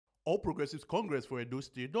All Progressives Congress for Edo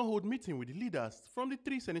State don't hold meeting with the leaders from the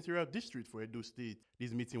 3 senatorial districts for Edo State.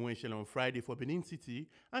 This meeting went on Friday for Benin City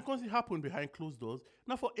and currently happened behind closed doors,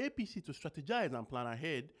 now for APC to strategize and plan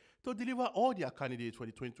ahead to deliver all their candidates for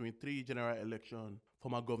the 2023 general election.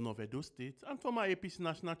 Former Governor of Edo State and former APC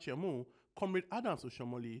National Chairman, Comrade Adams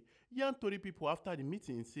Oshiomhole, yarn Tori people after the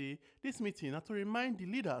meeting say this meeting had to remind the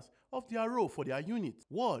leaders of their role for their unit,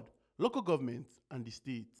 ward, local government, and the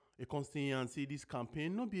state. A constituency this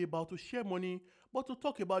campaign not be about to share money, but to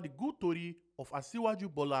talk about the good story of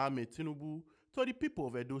Asiwaju Bola Ahmed Tinubu to the people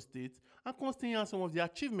of Edo State and constitute some of the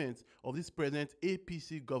achievements of this present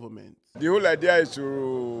APC government. The whole idea is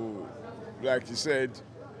to, like you said,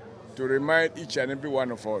 to remind each and every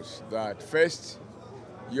one of us that first,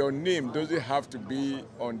 your name doesn't have to be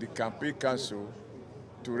on the campaign council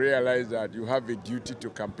to realize that you have a duty to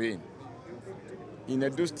campaign. In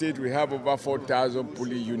Edo State, we have over 4,000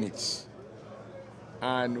 polling units.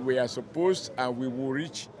 And we are supposed, and we will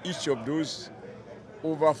reach each of those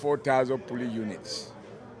over 4,000 polling units.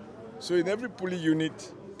 So in every polling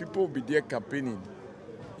unit, people will be there campaigning.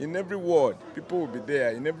 In every ward, people will be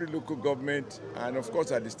there, in every local government, and of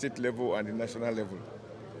course at the state level and the national level.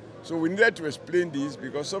 So we needed to explain this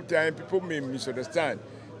because sometimes people may misunderstand.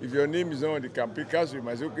 If your name is not on the campaign council, you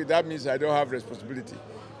might say, okay, that means I don't have responsibility.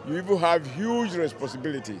 You even have huge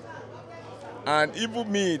responsibility. And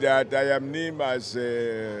even me, that I am named as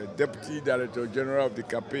Deputy Director General of the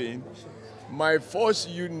campaign, my first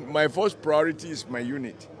priority is my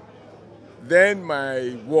unit, then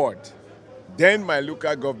my ward, then my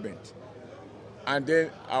local government, and then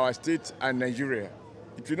our state and Nigeria.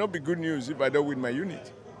 It will not be good news if I don't win my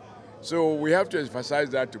unit. So we have to emphasize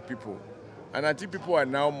that to people. And I think people are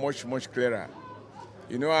now much, much clearer.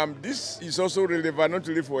 You know, this is also relevant not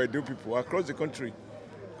only for Edo people across the country.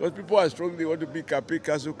 Because people are struggling, want to be campaign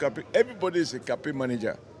council, campaign. Everybody is a campaign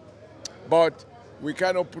manager. But we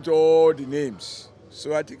cannot put all the names.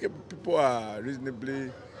 So I think people are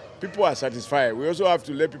satisfied. We also have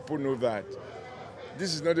to let people know that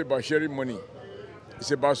this is not about sharing money.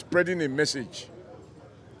 It's about spreading a message.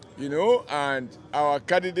 You know, and our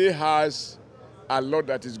candidate has a lot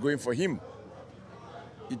that is going for him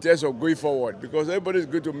in terms of going forward, because everybody is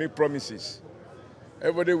going to make promises.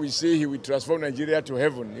 Everybody will say he will transform Nigeria to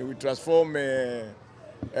heaven. He will transform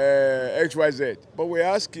XYZ. But we're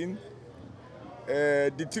asking,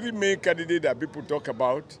 the 3 main candidates that people talk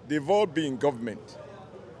about, they've all been in government.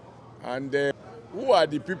 And who are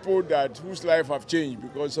the people whose life have changed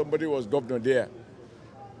because somebody was governor there?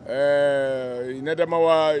 In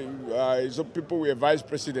Adamawa, some people were vice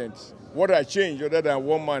presidents. What has changed other than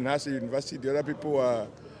one man has a university, the other people are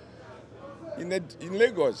in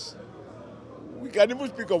Lagos. We can even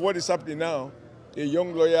speak of what is happening now. A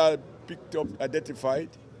young lawyer picked up, identified,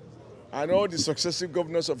 and all the successive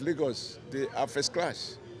governors of Lagos, they are first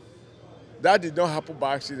class. That did not happen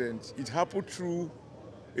by accident. It happened through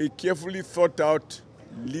a carefully thought out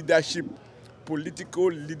leadership, political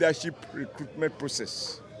leadership recruitment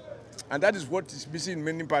process. And that is what is missing in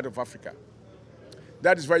many parts of Africa.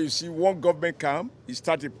 That is why you see one government come, he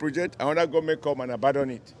start a project, another government come and abandon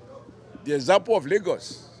it. The example of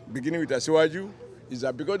Lagos, beginning with Asiwaju, is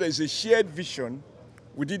that because there is a shared vision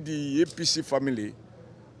within the APC family,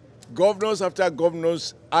 governors after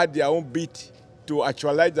governors add their own bit to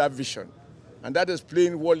actualize that vision. And that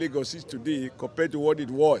explains what Lagos is today compared to what it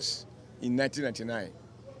was in 1999.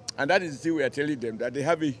 And that is the thing we are telling them, that they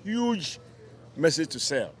have a huge message to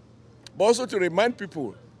sell. But also to remind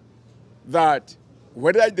people that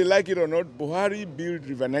whether they like it or not, Buhari built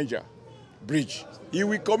River Niger bridge. He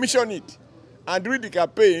will commission it. And during the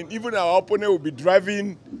campaign, even our opponent will be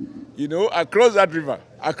driving, you know, across that river,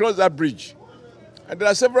 across that bridge. And there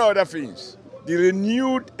are several other things. The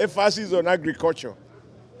renewed emphasis on agriculture,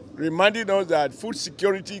 reminding us that food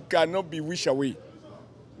security cannot be wished away.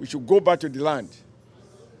 We should go back to the land.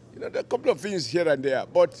 You know, there are a couple of things here and there,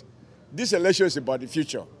 but this election is about the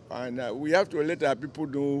future. And we have to let our people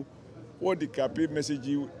know what the campaign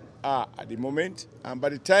messages are at the moment. And by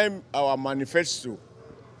the time our manifesto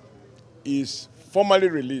is formally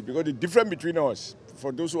released, because the difference between us,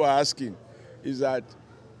 for those who are asking, is that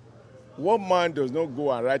one man does not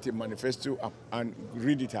go and write a manifesto and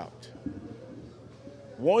read it out.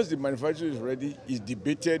 Once the manifesto is ready, it's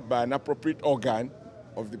debated by an appropriate organ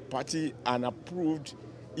of the party and approved,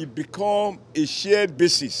 it becomes a shared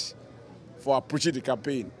basis for approaching the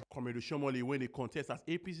campaign. Comrade Oshiomhole, when they contest as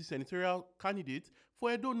APC senatorial candidate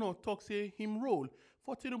for Edo North, talk say him role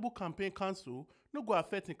for Tinubu campaign council no go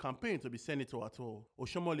affect him campaign to be senator at all.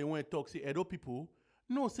 Oshiomhole when talk say Edo people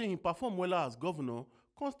no say him perform well as governor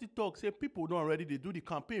Consti talk say people don't already they do the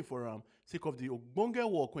campaign for him, sake of the ogbonge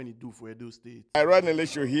work when he do for Edo State. I ran an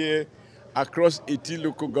election here across 18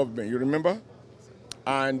 local government, you remember?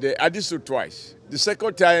 And I did so twice. The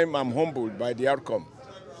second time, I'm humbled by the outcome,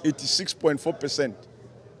 86.4%.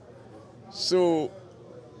 So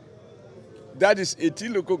that is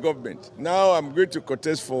 18 local government. Now I'm going to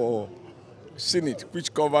contest for Senate,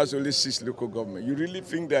 which covers only 6 local government. You really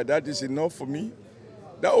think that that is enough for me?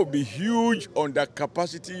 That would be huge on the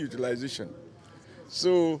capacity utilization.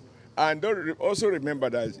 So, and also remember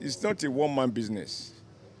that it's not a one-man business.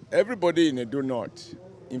 Everybody in Edo North,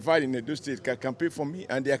 in fact in Edo State, can campaign for me,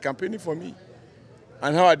 and they are campaigning for me.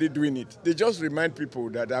 And how are they doing it? They just remind people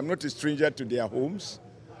that I'm not a stranger to their homes.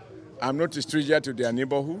 I'm not a stranger to their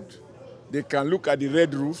neighborhood. They can look at the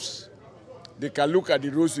red roofs. They can look at the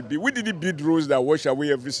roads we build. We didn't build roads that wash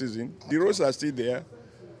away every season. The roads are still there.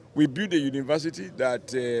 We built a university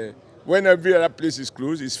that when every other place is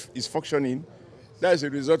closed, is functioning. That is a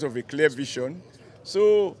result of a clear vision.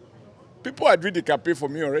 So people are doing the campaign for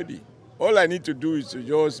me already. All I need to do is to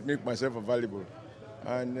just make myself available.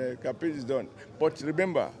 And campaign is done. But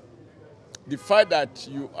remember, the fact that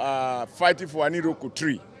you are fighting for an Iroko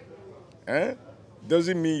tree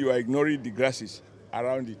doesn't mean you are ignoring the grasses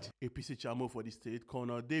around it. APC chairman for the state,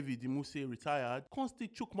 Colonel David Imuse, retired, constantly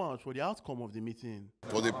shook mouth for the outcome of the meeting.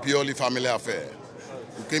 It was a purely family affair.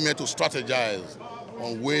 We came here to strategize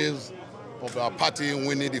on ways of our party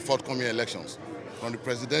winning the forthcoming elections, from the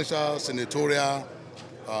presidential, senatorial,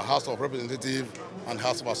 House of Representatives, and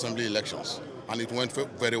House of Assembly elections. And it went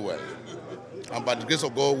very well. And by the grace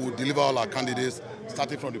of God, we'll deliver all our candidates,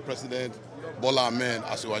 starting from the president, Bola Ahmed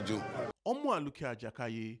Asiwaju. Omo Aluke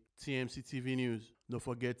Ajakaye, TMC TV News. Don't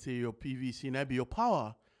forget to your PVC and be your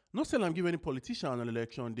power. No sell and give any politician on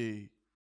election day.